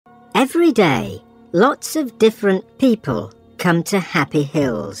Every day, lots of different people come to Happy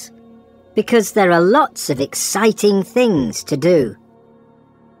Hills because there are lots of exciting things to do.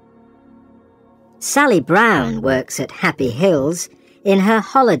 Sally Brown works at Happy Hills in her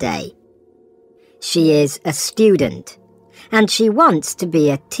holiday. She is a student, and she wants to be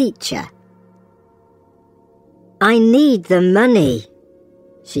a teacher. "I need the money,"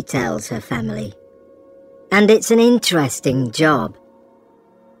 she tells her family, "and it's an interesting job."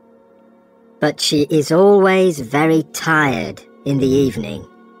 But she is always very tired in the evening.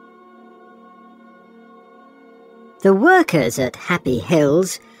 The workers at Happy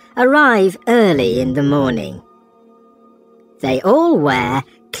Hills arrive early in the morning. They all wear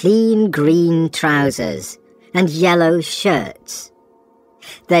clean green trousers and yellow shirts.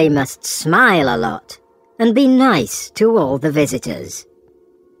 They must smile a lot and be nice to all the visitors.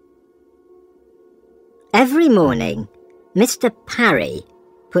 Every morning, Mr. Parry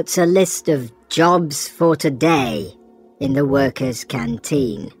puts a list of jobs for today in the workers'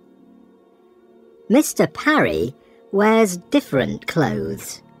 canteen. Mr. Parry wears different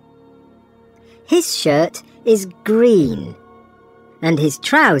clothes. His shirt is green, and his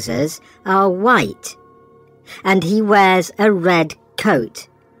trousers are white, and he wears a red coat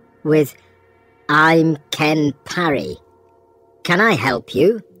with "I'm Ken Parry. Can I help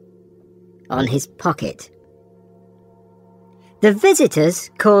you?" on his pocket. The visitors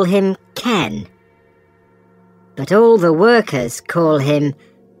call him Ken, but all the workers call him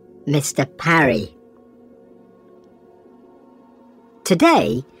Mr. Parry.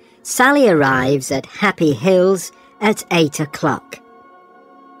 Today, Sally arrives at Happy Hills at 8 o'clock.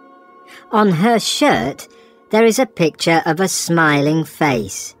 On her shirt, there is a picture of a smiling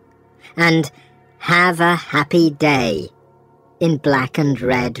face and "Have a happy day" in black and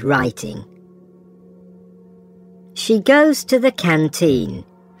red writing. She goes to the canteen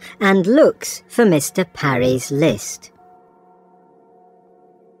and looks for Mr. Parry's list.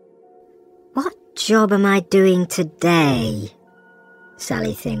 "What job am I doing today?"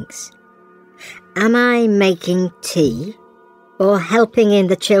 Sally thinks. "Am I making tea or helping in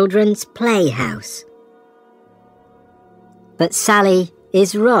the children's playhouse?" But Sally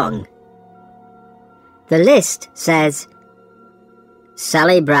is wrong. The list says,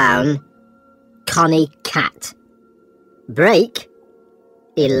 "Sally Brown, Connie Cat. Break,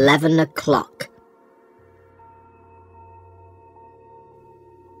 11 o'clock.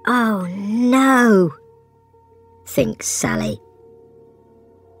 "Oh no," thinks Sally.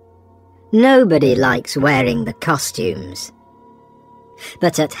 Nobody likes wearing the costumes.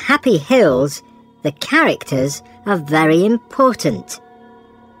 But at Happy Hills, the characters are very important.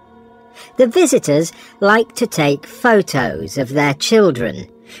 The visitors like to take photos of their children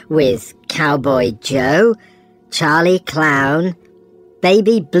with Cowboy Joe, Charlie Clown,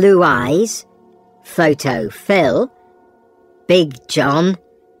 Baby Blue Eyes, Photo Phil, Big John,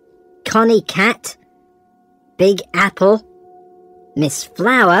 Connie Cat, Big Apple, Miss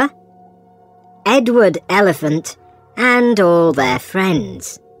Flower, Edward Elephant, and all their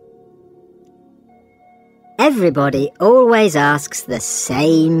friends. Everybody always asks the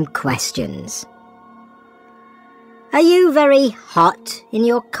same questions. "Are you very hot in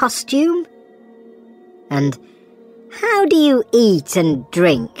your costume?" And "How do you eat and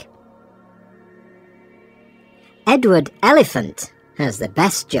drink?" Edward Elephant has the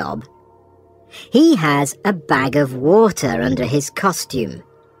best job. He has a bag of water under his costume.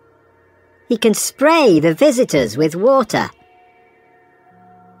 He can spray the visitors with water.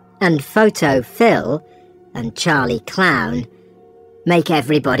 And Photo Phil and Charlie Clown make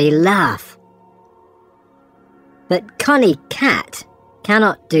everybody laugh. But Connie Cat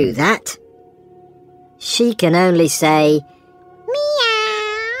cannot do that. She can only say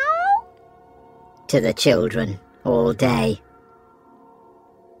 "meow" to the children all day.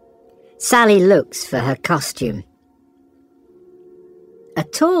 Sally looks for her costume. A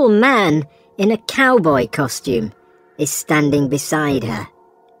tall man in a cowboy costume is standing beside her.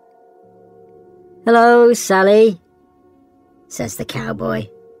 "Hello, Sally," says the cowboy.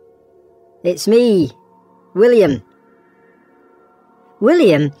 "It's me, William."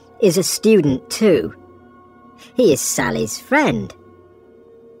 William is a student too. He is Sally's friend.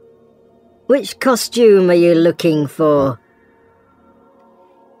 "Which costume are you looking for?"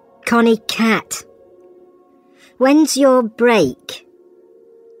 "Connie Cat." "When's your break?"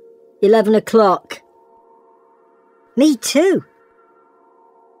 11 o'clock. "Me too."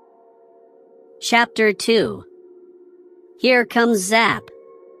 Chapter 2. Here comes Zap.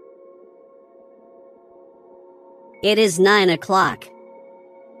 It is 9 o'clock.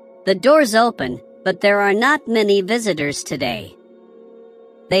 The doors open, but there are not many visitors today.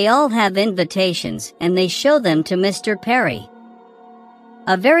 They all have invitations and they show them to Mr. Perry.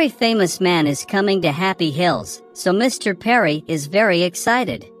 A very famous man is coming to Happy Hills, so Mr. Perry is very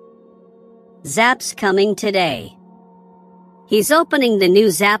excited. Zap's coming today. He's opening the new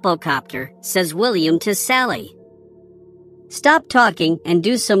Zappocopter, says William to Sally. Stop talking and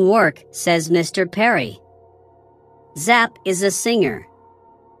do some work, says Mr. Perry. Zap is a singer.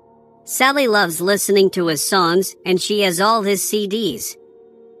 Sally loves listening to his songs and she has all his CDs.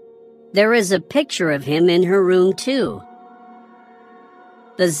 There is a picture of him in her room too.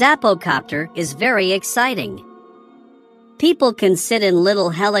 The Zappocopter is very exciting. People can sit in little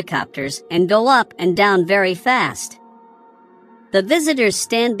helicopters and go up and down very fast. The visitors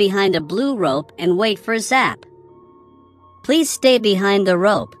stand behind a blue rope and wait for Zap. Please stay behind the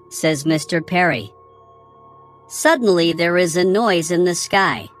rope, says Mr. Perry. Suddenly there is a noise in the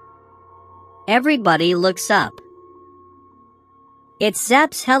sky. Everybody looks up. It's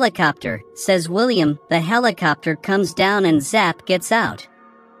Zap's helicopter, says William. The helicopter comes down and Zap gets out.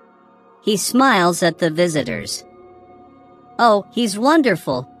 He smiles at the visitors. Oh, he's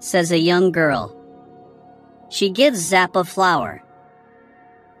wonderful, says a young girl. She gives Zap a flower.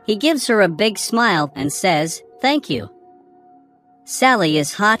 He gives her a big smile and says, "Thank you." Sally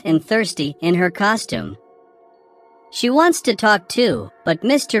is hot and thirsty in her costume. She wants to talk too, but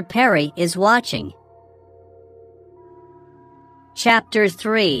Mr. Perry is watching. Chapter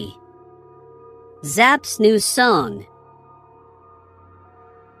 3. Zap's new song.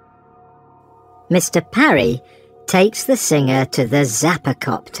 Mr. Parry takes the singer to the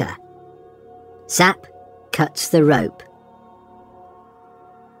Zappocopter. Zap cuts the rope.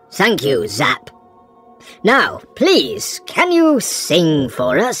 "Thank you, Zap. Now, please, can you sing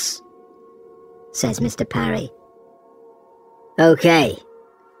for us?" says Mr. Parry. "Okay,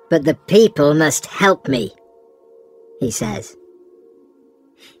 but the people must help me," he says.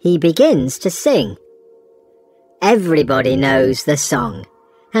 He begins to sing. Everybody knows the song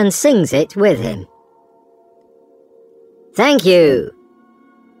and sings it with him. "Thank you,"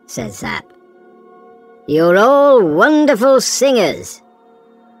 says Zap. "You're all wonderful singers.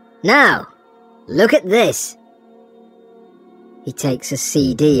 Now, look at this." He takes a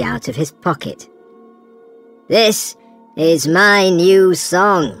CD out of his pocket. "This is my new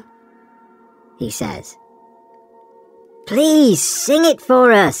song," he says. "Please sing it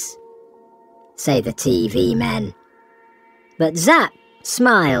for us," say the TV men. But Zap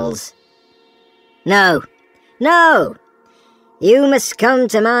smiles. No, you must come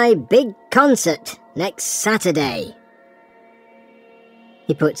to my big concert next Saturday."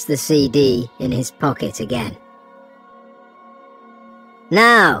 He puts the CD in his pocket again.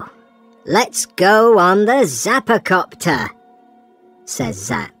 "Now, let's go on the Zappocopter," says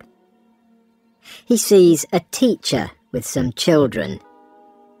Zap. He sees a teacher with some children.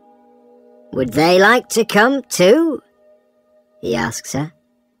 "Would they like to come too?" he asks her.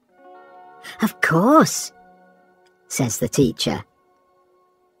 "Of course," says the teacher.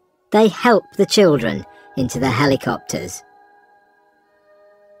 They help the children into the helicopters.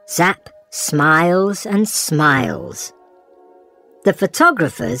 Zap smiles and smiles. The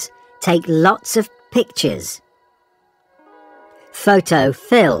photographers take lots of pictures. Photo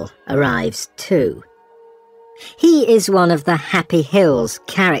Phil arrives too. He is one of the Happy Hills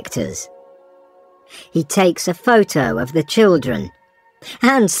characters. He takes a photo of the children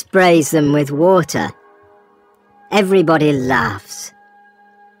and sprays them with water. Everybody laughs.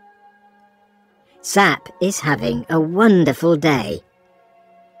 Zap is having a wonderful day.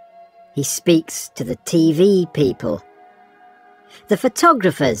 He speaks to the TV people. The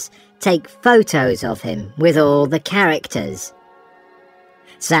photographers take photos of him with all the characters.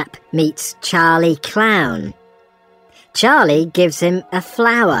 Zap meets Charlie Clown. Charlie gives him a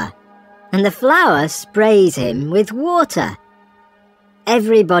flower, and the flower sprays him with water.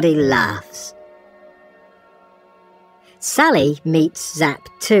 Everybody laughs. Sally meets Zap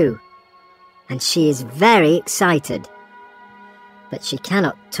too, and she is very excited. But she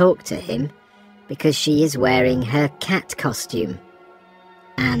cannot talk to him because she is wearing her cat costume,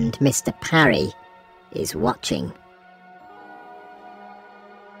 and Mr. Parry is watching.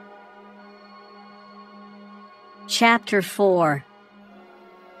 Chapter 4.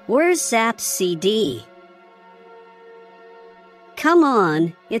 Where's Zap's CD? "Come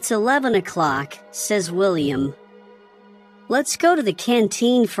on, it's 11 o'clock, says William. "Let's go to the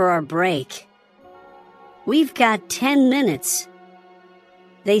canteen for our break. We've got 10 minutes.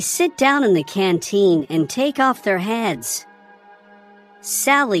 They sit down in the canteen and take off their heads.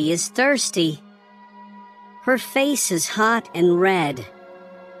 Sally is thirsty. Her face is hot and red.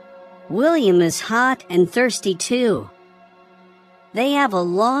 William is hot and thirsty too. They have a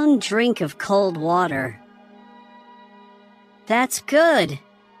long drink of cold water. That's good,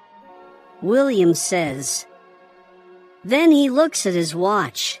 William says. Then he looks at his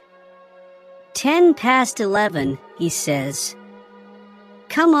watch. 11:10, he says.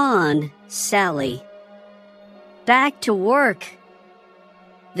 Come on, Sally. Back to work.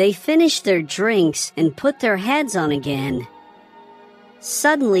 They finish their drinks and put their heads on again.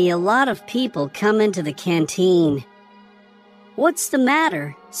 Suddenly, a lot of people come into the canteen. What's the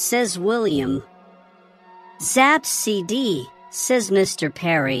matter? Says William. Zap's CD, says Mr.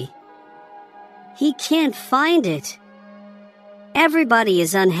 Perry. He can't find it. Everybody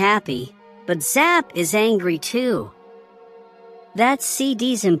is unhappy, but Zap is angry too. That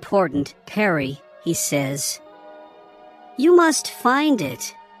CD's important, Perry, he says. You must find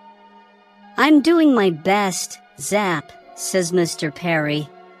it. I'm doing my best, Zap, says Mr. Perry.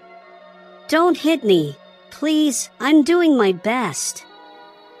 Don't hit me, please, I'm doing my best.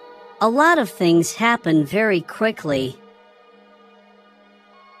 A lot of things happen very quickly.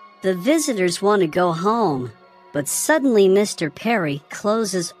 The visitors want to go home, but suddenly Mr. Perry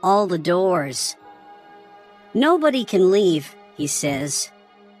closes all the doors. Nobody can leave, he says.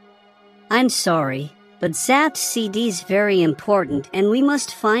 I'm sorry, but Zap's CD's very important and we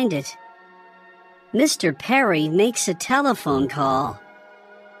must find it. Mr. Perry makes a telephone call.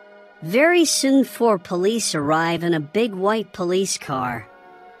 Very soon 4 police arrive in a big white police car.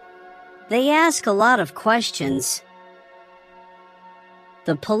 They ask a lot of questions.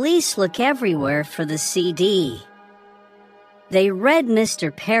 The police look everywhere for the CD. They read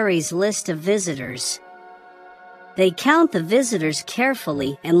Mr. Perry's list of visitors. They count the visitors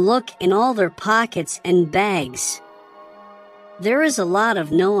carefully and look in all their pockets and bags. There is a lot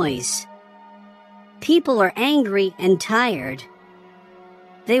of noise. People are angry and tired.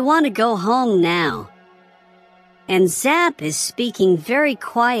 They want to go home now. And Zap is speaking very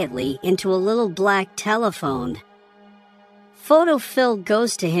quietly into a little black telephone. Photo Phil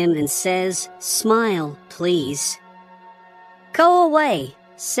goes to him and says, "Smile, please." "Go away,"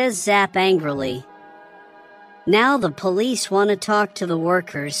 says Zap angrily. Now the police want to talk to the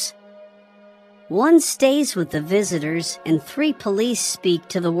workers. 1 stays with the visitors and 3 police speak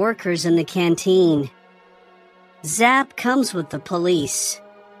to the workers in the canteen. Zap comes with the police.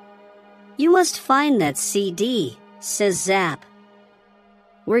 "You must find that CD," says Zap.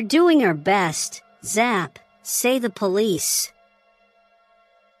 "We're doing our best, Zap," say the police.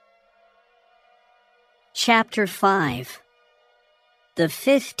 Chapter 5. The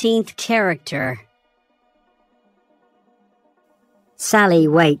 15th Character. Sally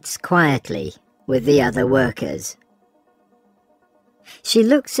waits quietly with the other workers. She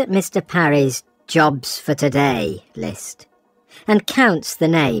looks at Mr. Parry's Jobs for Today list and counts the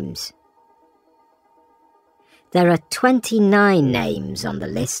names. There are 29 names on the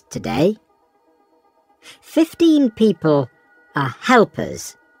list today. 15 people are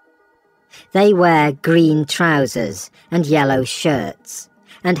helpers. They wear green trousers and yellow shirts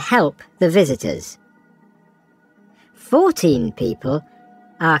and help the visitors. 14 people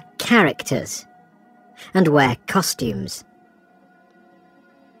are characters and wear costumes.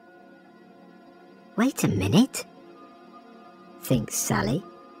 Wait a minute, thinks Sally.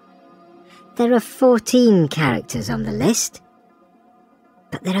 There are 14 characters on the list,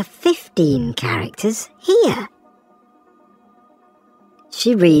 but there are 15 characters here.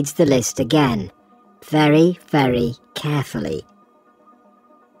 She reads the list again, very, very carefully.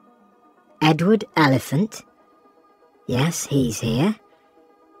 Edward Elephant. Yes, he's here.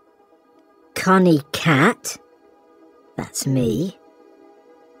 Connie Cat. That's me.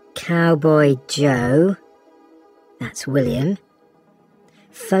 Cowboy Joe. That's William.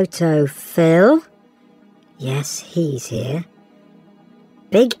 Photo Phil. Yes, he's here.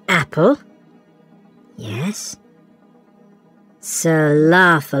 Big Apple. Yes. Sir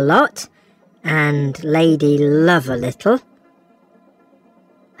Laugh-A-Lot and Lady Love-A-Little.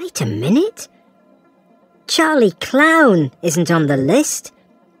 Wait a minute. Charlie Clown isn't on the list,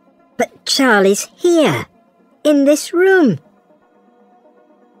 but Charlie's here, in this room.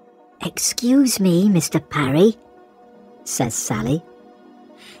 Excuse me, Mr. Parry, says Sally.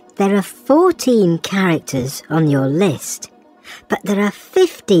 There are 14 characters on your list, but there are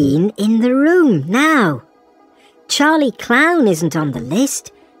 15 in the room now. Charlie Clown isn't on the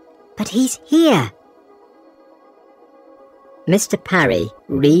list, but he's here. Mr. Parry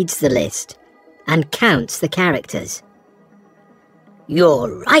reads the list and counts the characters.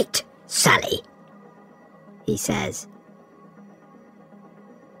 You're right, Sally, he says.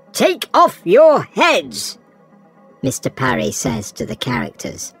 Take off your heads, Mr. Parry says to the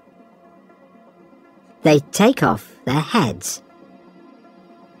characters. They take off their heads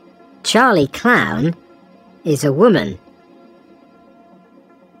Charlie Clown is a woman.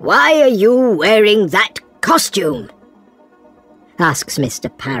 "Why are you wearing that costume?" asks Mr.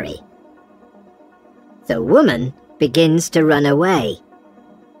 Parry. The woman begins to run away,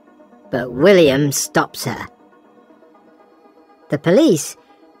 but William stops her. The police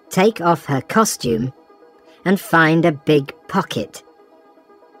take off her costume and find a big pocket.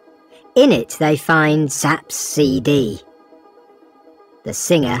 In it they find Zapp's CD. The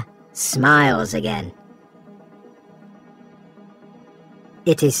singer smiles again.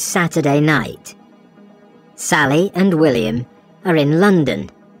 It is Saturday night. Sally and William are in London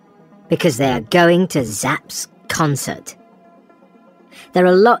because they are going to Zapp's concert. There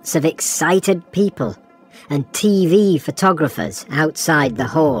are lots of excited people and TV photographers outside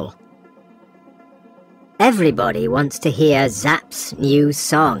the hall. Everybody wants to hear Zapp's new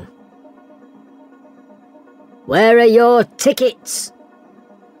song. "Where are your tickets?"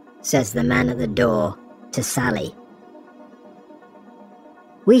 says the man at the door to Sally.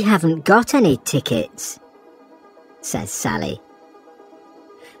 "We haven't got any tickets," says Sally.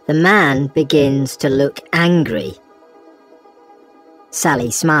 The man begins to look angry. Sally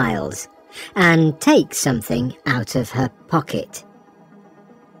smiles and takes something out of her pocket.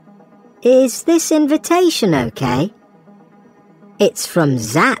 "Is this invitation okay? It's from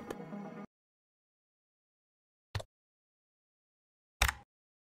Zapp,"